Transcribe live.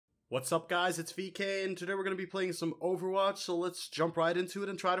What's up, guys? It's VKAY, and today we're going to be playing some Overwatch, so let's jump right into it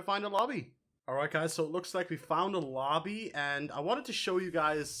and try to find a lobby. Alright guys, so it looks like we found a lobby, and I wanted to show you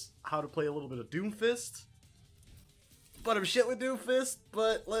guys how to play a little bit of Doomfist. But I'm shit with Doomfist,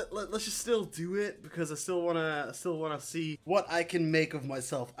 but let's just still do it, because I still wanna see what I can make of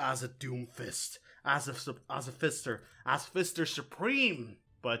myself as a Doomfist. As a Fister Supreme.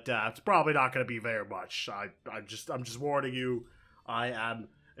 But it's probably not going to be very much. I'm just warning you, I am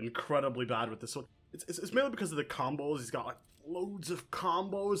incredibly bad with this one. It's mainly because of the combos. He's got like loads of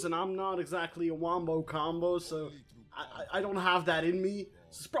combos, and I'm not exactly a wombo combo, so I don't have that in me.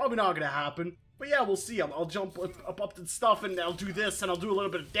 So it's probably not gonna happen. But yeah, we'll see. I'll jump up to stuff, and I'll do this, and I'll do a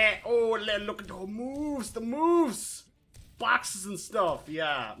little bit of that. Oh, look at the moves, boxes and stuff.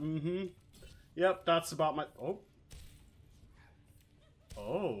 Yeah, Yep, that's about my.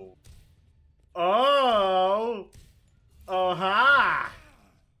 Oh ha!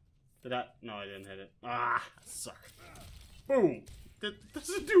 Did I? No, I didn't hit it. Ah, suck. Boom.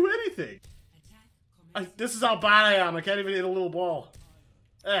 Doesn't do anything. This is how bad I am. I can't even hit a little ball.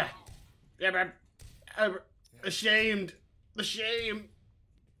 Yeah, man. I'm ashamed. The shame.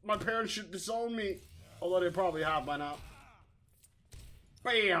 My parents should disown me. Although they probably have by now.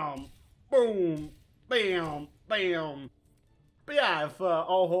 Bam. Boom. Bam. Bam. But yeah, if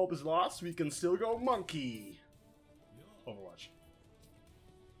all hope is lost, we can still go monkey. Overwatch.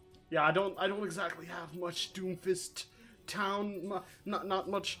 Yeah, I don't exactly have much Doomfist not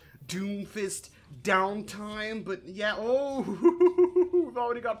much Doomfist downtime, but yeah, we've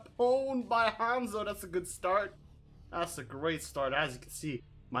already got pwned by Hanzo. That's a good start. That's a great start. As you can see,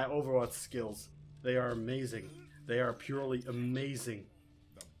 my Overwatch skills, they are amazing. They are purely amazing.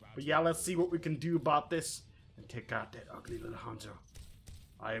 But yeah, let's see what we can do about this and take out that ugly little Hanzo.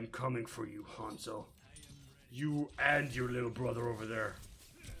 I am coming for you, Hanzo. You and your little brother over there.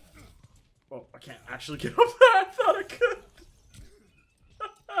 Oh, I can't actually get up there. I thought I could.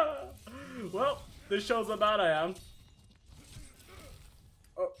 Well, this shows how bad I am.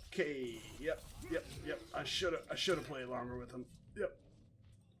 Okay. Yep. I should have played longer with him. Yep.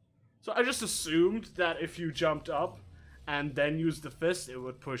 So I just assumed that if you jumped up and then used the fist, it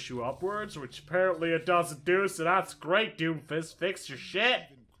would push you upwards, which apparently it doesn't do. So that's great, Doomfist. Fix your shit.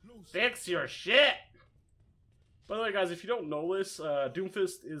 Fix your shit. By the way, guys, if you don't know this,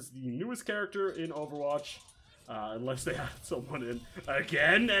 Doomfist is the newest character in Overwatch. Unless they had someone in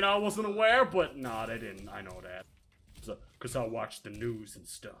again, and I wasn't aware, but nah, they didn't. I know that. Because I watch the news and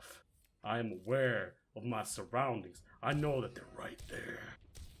stuff. I am aware of my surroundings. I know that they're right there.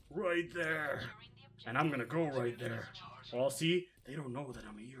 Right there. And I'm gonna go right there. Well, see, they don't know that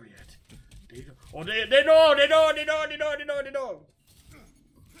I'm here yet. They don't. Oh, they know.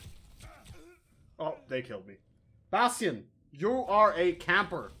 Oh, they killed me. Bastion, you are a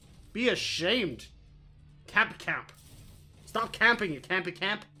camper. Be ashamed. Camp. Stop camping, you campy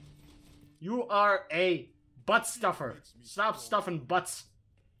camp. You are a butt stuffer. Stop stuffing butts.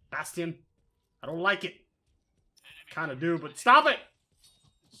 Bastion, I don't like it. Kinda do, but stop it!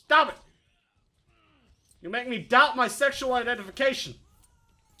 Stop it! You make me doubt my sexual identification.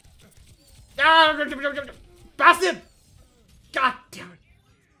 Bastion! God damn it.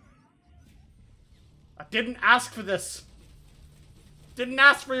 I didn't ask for this. Didn't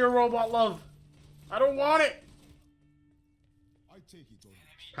ask for your robot love. I don't want it.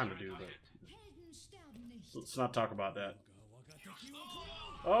 Kinda do, but let's not talk about that.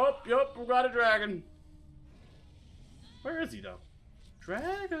 Oh, yep, we got a dragon. Where is he though?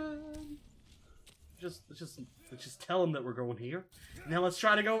 Dragon. Let's just tell him that we're going here. Now let's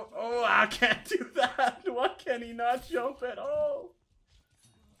try to go. Oh, I can't do that. Why can he not jump at all?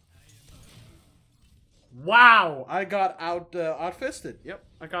 Wow, I got outfisted. Yep,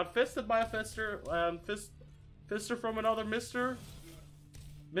 I got fisted by a fister. Fister from another Mr.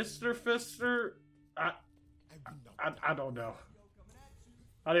 Fister. I don't know.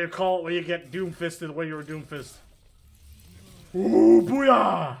 How do you call it when you get doom-fisted when you're doom-fist? Ooh,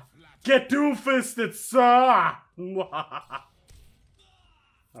 booyah! Get doom-fisted, sir!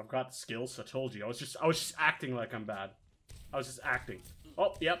 I've got the skills. I told you. I was just acting like I'm bad. I was just acting.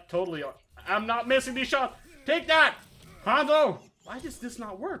 Oh, yep, totally. I'm not missing these shots. Take that! Hanzo! Why does this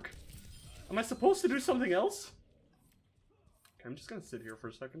not work? Am I supposed to do something else? Okay, I'm just gonna sit here for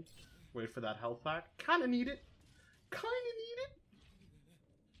a second. Wait for that health back. Kinda need it.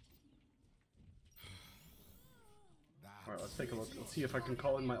 Alright, let's take a look. Let's see if I can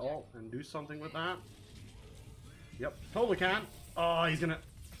call in my ult and do something with that. Yep, totally can. Oh, he's gonna...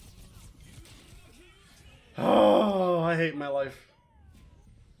 Oh, I hate my life.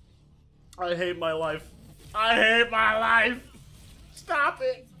 I hate my life. Stop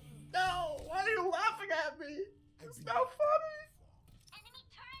it. No! Why are you laughing at me? It's not funny!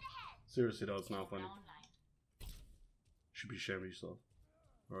 Seriously though, it's not funny. You should be ashamed of yourself.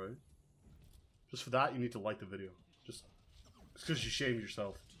 Alright? Just for that, you need to like the video. Just because you shamed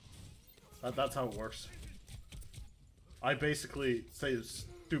yourself. That's how it works. I basically say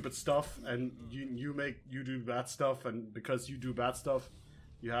stupid stuff, and you do bad stuff, and because you do bad stuff,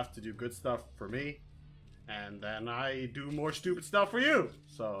 you have to do good stuff for me, and then I do more stupid stuff for you.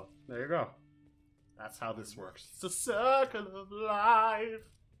 So there you go. That's how this works. It's a circle of life.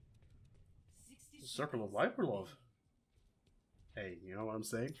 It's a circle of life or love? Hey, you know what I'm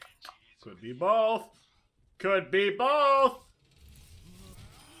saying? Could be both. Could be both.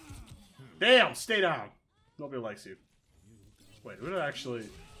 Damn, stay down. Nobody likes you. Wait, who did I actually...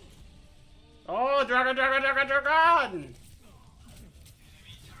 Oh, dragon!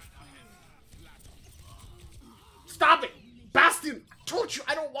 Stop it! Bastion! I told you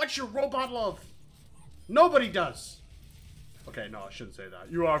I don't want your robot love! Nobody does! Okay, no, I shouldn't say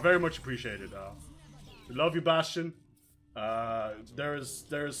that. You are very much appreciated. We love you, Bastion. There is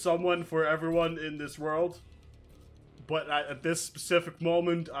someone for everyone in this world. But at this specific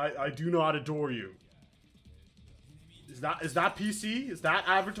moment, I do not adore you. Is that PC? Is that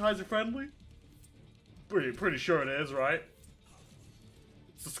advertiser friendly? Pretty sure it is, right?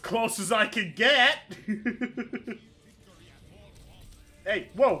 It's as close as I can get. Hey,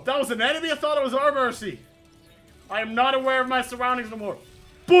 whoa, that was an enemy? I thought it was our mercy. I am not aware of my surroundings no more.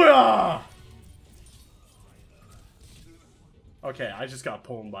 Booyah! Okay, I just got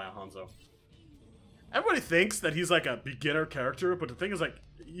pulled by a Hanzo. Everybody thinks that he's like a beginner character, but the thing is, like,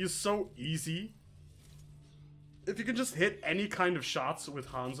 he's so easy. If you can just hit any kind of shots with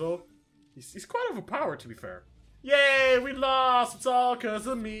Hanzo, he's quite overpowered, to be fair. Yay, we lost! It's all because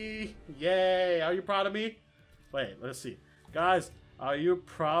of me. Yay, are you proud of me? Wait, let's see. Guys, are you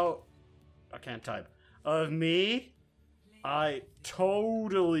proud... I can't type. Of me? I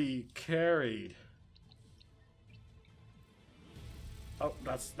totally carried. Oh,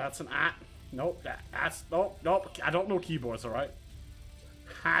 that's an at. Nope, that's... Nope, I don't know keyboards, alright?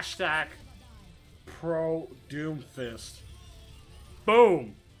 Hashtag... Pro Doomfist.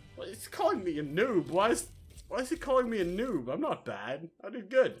 Boom! Well, he's calling me a noob. Why is he calling me a noob? I'm not bad. I did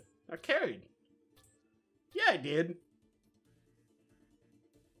good. I carried. Yeah, I did.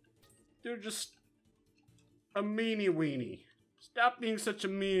 You're just a meanie weenie. Stop being such a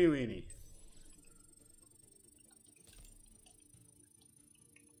meanie weenie.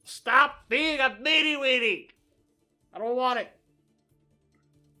 Stop being a meanie weenie! I don't want it.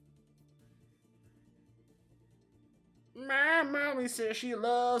 My mommy says she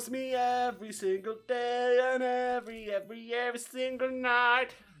loves me every single day and every single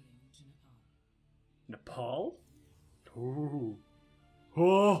night. Nepal? Ooh.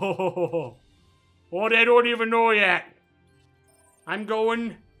 Oh, they don't even know yet. I'm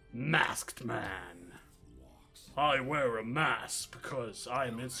going masked man. I wear a mask because I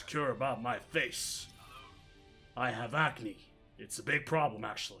am insecure about my face. I have acne. It's a big problem,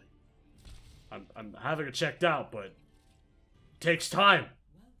 actually. I'm having it checked out, but takes time.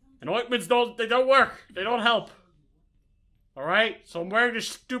 And ointments don't work. They don't help. Alright? So I'm wearing this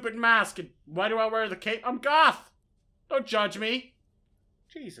stupid mask, and why do I wear the cape? I'm goth! Don't judge me.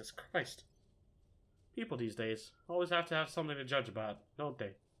 Jesus Christ. People these days always have to have something to judge about, don't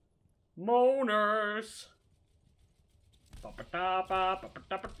they? Moaners.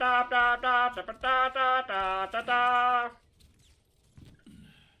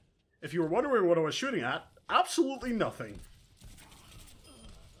 If you were wondering what I was shooting at, absolutely nothing.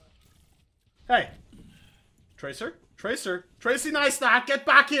 Hey! Tracer? Tracer? Tracy Neistat, get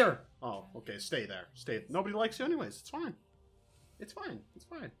back here! Oh, okay, stay there. Stay. Nobody likes you anyways. It's fine. It's fine. It's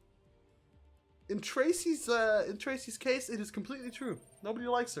fine. In Tracy's case, it is completely true. Nobody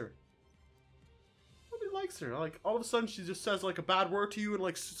likes her. Nobody likes her. Like, all of a sudden, she just says, like, a bad word to you and,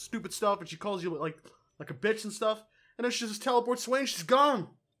 like, stupid stuff, and she calls you, like a bitch and stuff, and then she just teleports away and she's gone.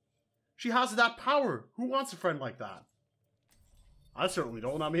 She has that power. Who wants a friend like that? I certainly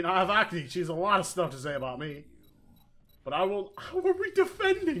don't. I mean, I have acne. She has a lot of stuff to say about me. But I will... How are we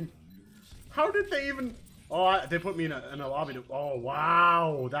defending? How did they even... Oh, they put me in a lobby to... Oh,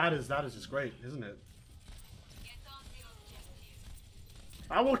 wow. That is just great, isn't it?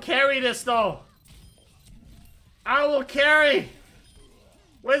 I will carry this, though. I will carry.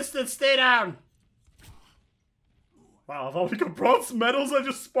 Winston, stay down. Wow, I've only got bronze medals. I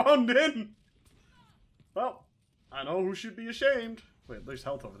just spawned in. Well... I know who should be ashamed. Wait, there's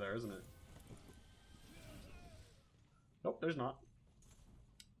health over there, isn't it? Nope, there's not.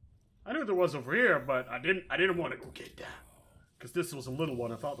 I knew there was over here, but I didn't want to go get that. Because this was a little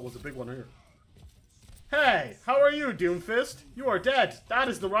one. I thought there was a big one here. Hey, how are you, Doomfist? You are dead. That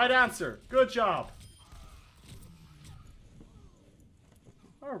is the right answer. Good job.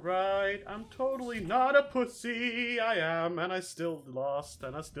 Alright, I'm totally not a pussy. I am, and I still lost,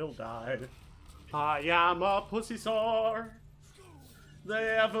 and I still died. I am a pussysaur.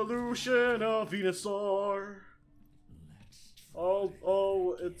 The evolution of Venusaur.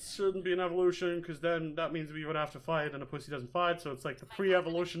 Oh, it shouldn't be an evolution, because then that means we would have to fight, and a pussy doesn't fight, so it's like the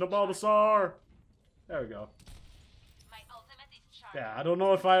pre-evolution of Bulbasaur. There we go. Yeah, I don't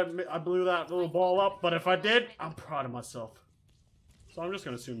know if I blew that little ball up, but if I did, I'm proud of myself. So I'm just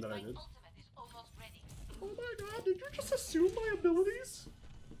gonna assume that I did. Oh my god, did you just assume my abilities?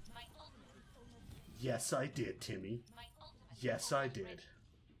 Yes, I did, Timmy. Yes, I did.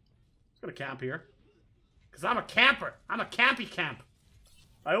 I'm gonna camp here. Because I'm a camper! I'm a campy camp!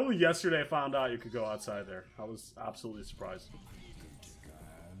 I only yesterday found out you could go outside there. I was absolutely surprised.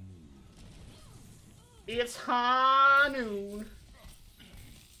 It's high noon.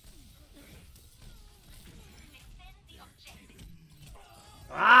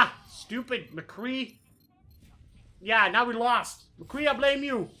 Ah! Stupid McCree. Yeah, now we lost. McCree, I blame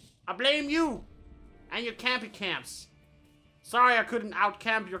you. I blame you. And your campy camps. Sorry I couldn't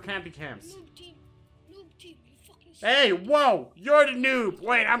out-camp your campy camps. Noob team, you fucking Hey, whoa! You're the noob!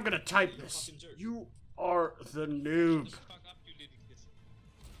 Wait, I'm gonna type this. You are the noob.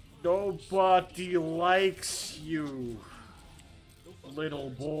 Nobody likes you, little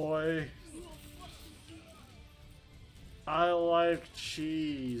boy. I like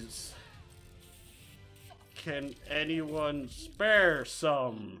cheese. Can anyone spare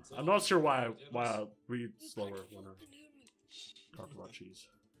some? I'm not sure why I read slower when I talk about cheese.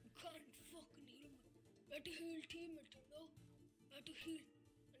 You can't fucking heal me. You had to heal teammate, you know? You had to heal.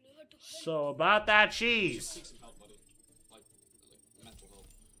 And you had to help. So about that cheese. Take some help, buddy. Like mental help.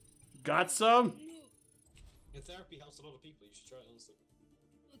 Got some? No. Yeah, therapy helps a lot of people. You should try it, honestly.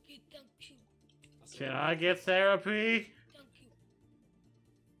 Okay, thank you. That's Can I get therapy? Thank you.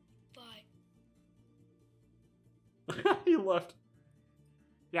 Bye. He left.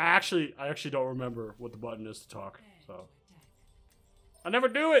 Yeah, I actually don't remember what the button is to talk, so. I never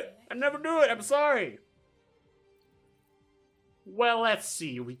do it! I never do it! I'm sorry! Well, let's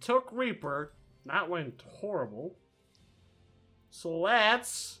see. We took Reaper. That went horrible. So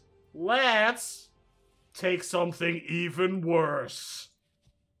let's take something even worse.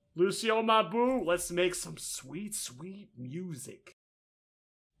 Lucio, my boo, let's make some sweet, sweet music.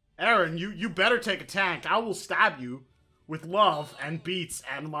 Aaron, you better take a tank. I will stab you with love and beats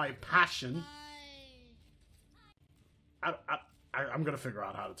and my passion. I'm gonna figure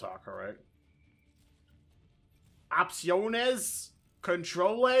out how to talk, alright? Opciones?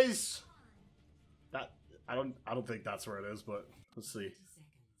 Controles? That, I don't think that's where it is, but let's see.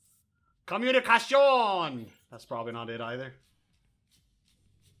 Comunicación! That's probably not it either.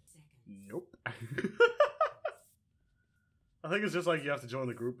 Nope. I think it's just like you have to join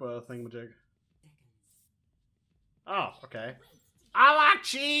the group thingamajig. Oh, okay. I like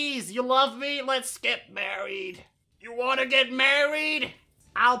cheese! You love me? Let's get married. You wanna get married?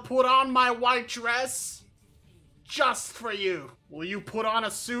 I'll put on my white dress just for you. Will you put on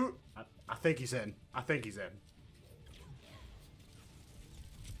a suit? I think he's in. I think he's in.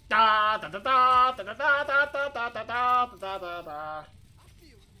 Da da da da da da da da da da da da da da.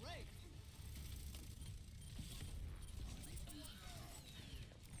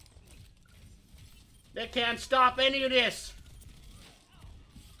 They can't stop any of this.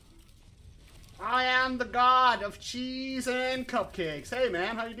 I am the god of cheese and cupcakes. Hey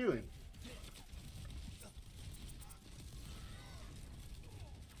man, how you doing?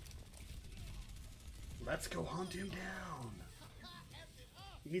 Let's go hunt him down.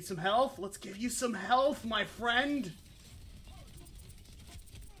 You need some health? Let's give you some health, my friend.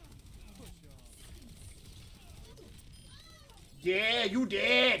 Yeah, you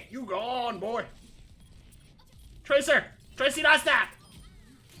dead. You gone, boy. Tracer! Tracy does that!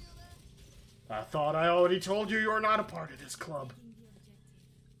 I thought I already told you you're not a part of this club.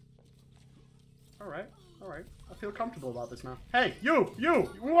 Alright, alright. I feel comfortable about this now. Hey, you!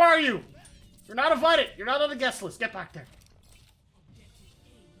 Who are you? You're not invited! You're not on the guest list. Get back there.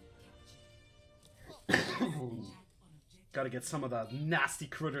 Gotta get some of the nasty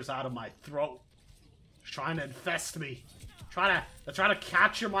critters out of my throat. Trying to infest me. They're trying to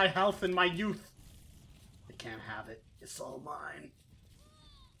capture my health and my youth. I can't have it. It's all mine.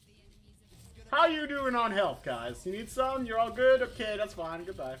 How you doing on health, guys? You need some? You're all good? Okay, that's fine.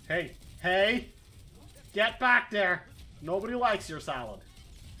 Goodbye. Hey! Get back there! Nobody likes your salad.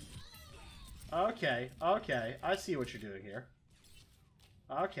 Okay. I see what you're doing here.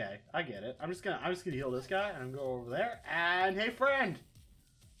 Okay, I get it. I'm just gonna heal this guy and go over there. And hey, friend,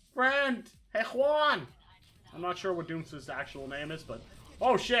 hey Juan. I'm not sure what Doomfist's actual name is, but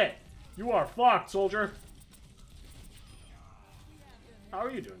oh shit, you are fucked, soldier. How are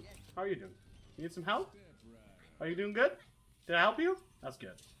you doing? How are you doing? You need some help? Are you doing good? Did I help you? That's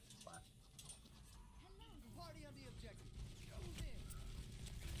good. Fine.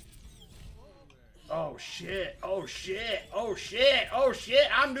 Oh shit, oh shit, oh shit, oh shit,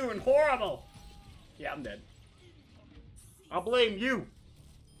 I'm doing horrible. Yeah, I'm dead. I'll blame you.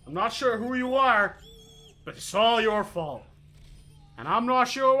 I'm not sure who you are, but it's all your fault. And I'm not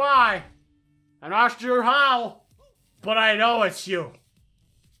sure why. I'm not sure how, but I know it's you.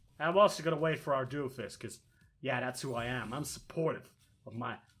 I'm also gonna wait for our Doomfist, because, yeah, that's who I am. I'm supportive of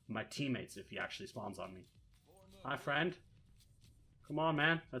my teammates if he actually spawns on me. Hi, friend. Come on,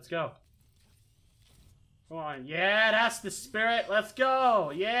 man. Let's go. Come on. Yeah, that's the spirit. Let's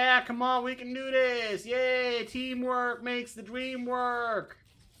go. Yeah, come on. We can do this. Yay. Teamwork makes the dream work.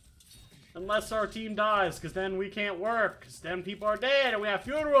 Unless our team dies, because then we can't work. Because then people are dead, and we have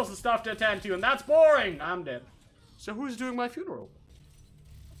funerals and stuff to attend to, and that's boring. I'm dead. So who's doing my funeral?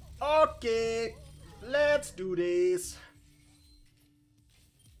 Okay, let's do this.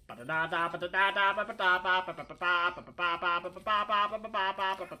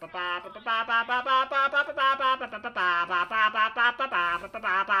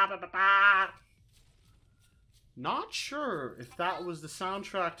 Not sure if that was the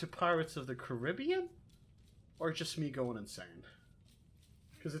soundtrack to Pirates of the Caribbean or just me going insane.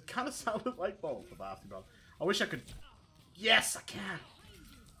 Because it kind of sounded like both. I wish I could. Yes, I can.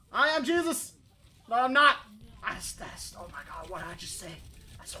 I am Jesus! No, I'm not! Oh my god, what did I just say?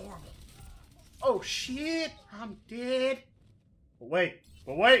 That's horrible. Oh shit! I'm dead! But wait!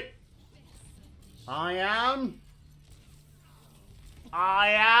 I am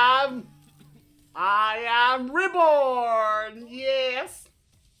reborn! Yes!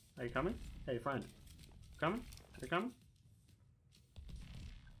 Are you coming? Hey, friend. Coming? Are you coming?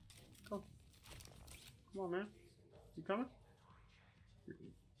 Come on, man. You coming?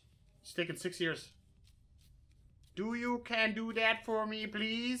 It's taken 6 years. Can do that for me,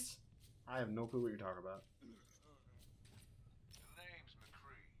 please? I have no clue what you're talking about.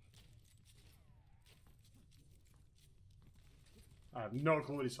 I have no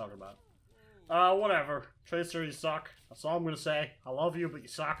clue what he's talking about. Whatever. Tracer, you suck. That's all I'm gonna say. I love you, but you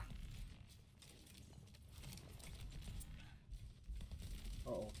suck.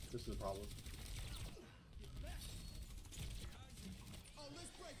 Uh-oh, this is a problem.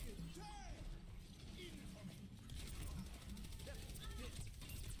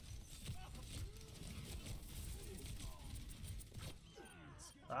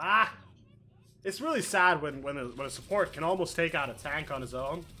 Ah! It's really sad when a support can almost take out a tank on his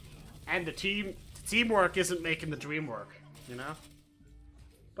own, and the teamwork isn't making the dream work, you know?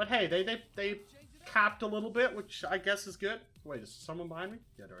 But hey, they capped a little bit, which I guess is good. Wait, is someone behind me?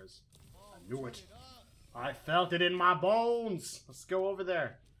 Yeah, there is. I knew it. I felt it in my bones. Let's go over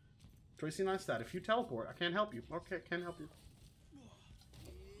there. Tracy, nice that. If you teleport, I can't help you. Okay, can't help you.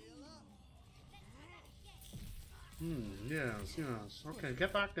 Yes. Okay,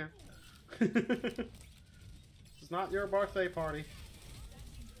 get back there. This is not your birthday party.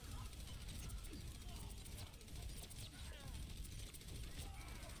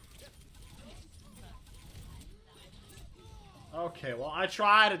 Okay, well, I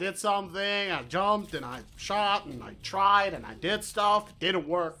tried, I did something, I jumped, and I shot, and I tried, and I did stuff. It didn't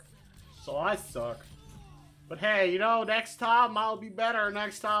work. So I suck. But hey, you know, next time I'll be better,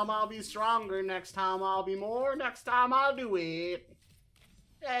 next time I'll be stronger, next time I'll be more, next time I'll do it.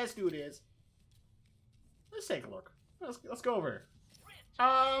 Yeah, let's do this. Let's take a look. Let's go over here.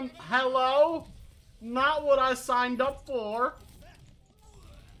 Hello? Not what I signed up for.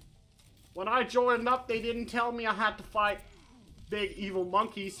 When I joined up, they didn't tell me I had to fight big evil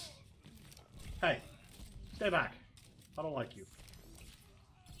monkeys. Hey, stay back. I don't like you.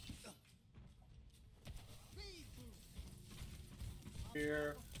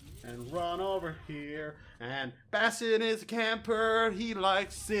 Here and run over here, and Bassin is a camper. He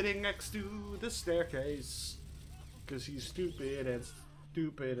likes sitting next to the staircase because he's stupid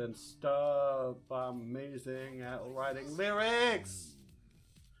and stuff. I'm amazing at writing lyrics.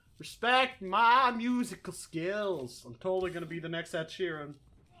 Respect my musical skills. I'm totally gonna be the next Ed Sheeran.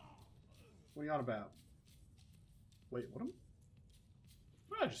 What are you on about? Wait, what did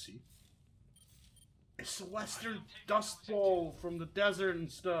I just see? It's the Western Dust Bowl from the desert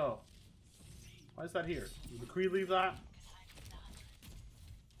and stuff. Why is that here? Did McCree leave that?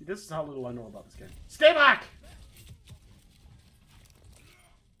 See, this is how little I know about this game. Stay back!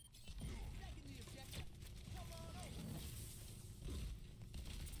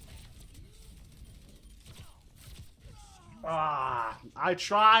 I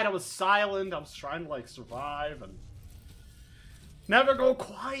tried. I was silent. I was trying to like survive and never go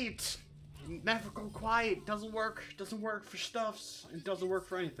quiet. Never go quiet. Doesn't work. Doesn't work for stuffs. It doesn't work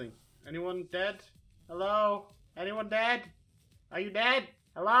for anything. Anyone dead? Hello? Anyone dead? Are you dead?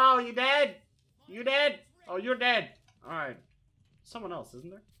 Hello? You dead? You dead? Oh, you're dead. All right. Someone else, isn't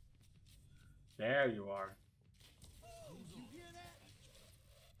there? There you are.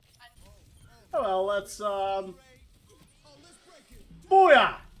 Oh well, let's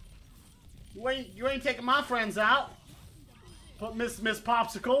booyah! You ain't taking my friends out. Put Miss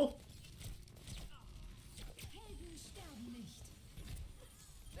Popsicle.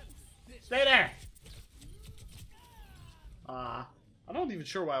 Stay there. I'm not even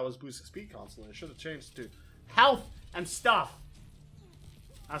sure why I was boosting speed constantly. I should have changed to health and stuff.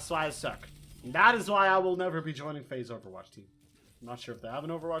 That's why I suck. And that is why I will never be joining VKAY's Overwatch team. I'm not sure if they have an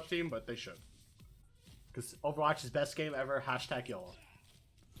Overwatch team, but they should. Because Overwatch is best game ever. Hashtag YOLO.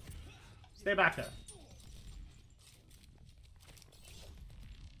 Stay back there.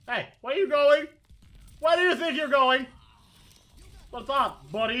 Hey, where are you going? Where do you think you're going? What's up,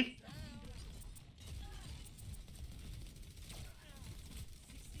 buddy?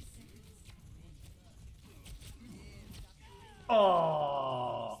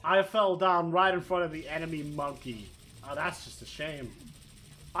 Oh, I fell down right in front of the enemy monkey. Oh, that's just a shame.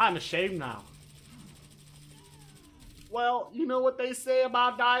 I'm ashamed now. Well, you know what they say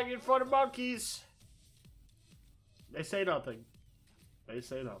about dying in front of monkeys? They say nothing. They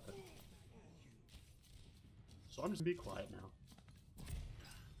say nothing. So I'm just gonna be quiet now.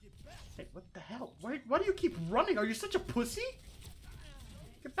 Hey, what the hell? Why do you keep running? Are you such a pussy?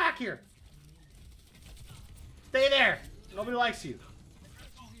 Get back here. Stay there. Nobody likes you.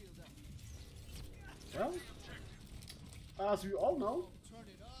 Well, as we all know,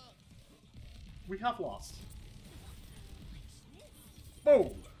 we have lost. Boom.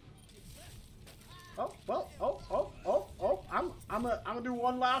 Oh, well, oh. I'm gonna do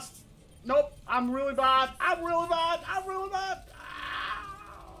one last. Nope, I'm really bad. I'm really bad. Ow.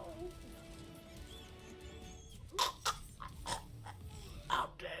 I'm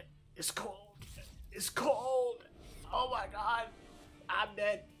dead. It's cold. It's cold. Oh my god. I'm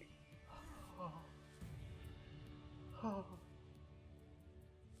dead.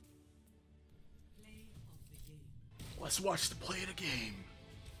 Let's watch the play of the game.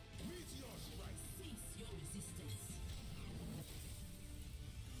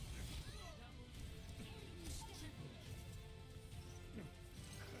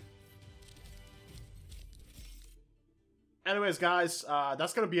 Anyways, guys,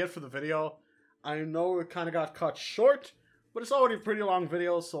 that's gonna be it for the video. I know it kind of got cut short, but it's already a pretty long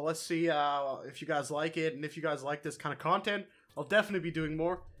video, so let's see if you guys like it, and if you guys like this kind of content, I'll definitely be doing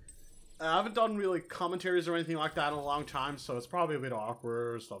more. I haven't done really commentaries or anything like that in a long time, so it's probably a bit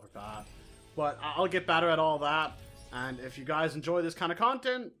awkward, stuff like that. But I'll get better at all that, and if you guys enjoy this kind of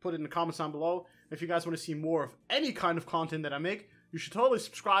content, put it in the comments down below. If you guys want to see more of any kind of content that I make, you should totally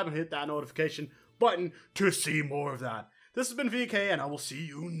subscribe and hit that notification button to see more of that. This has been VKAY, and I will see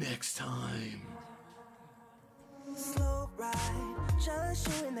you next time. Slow ride, just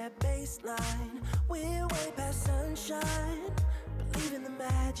you in that baseline. We're way past sunshine. Believe in the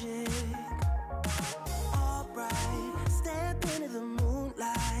magic.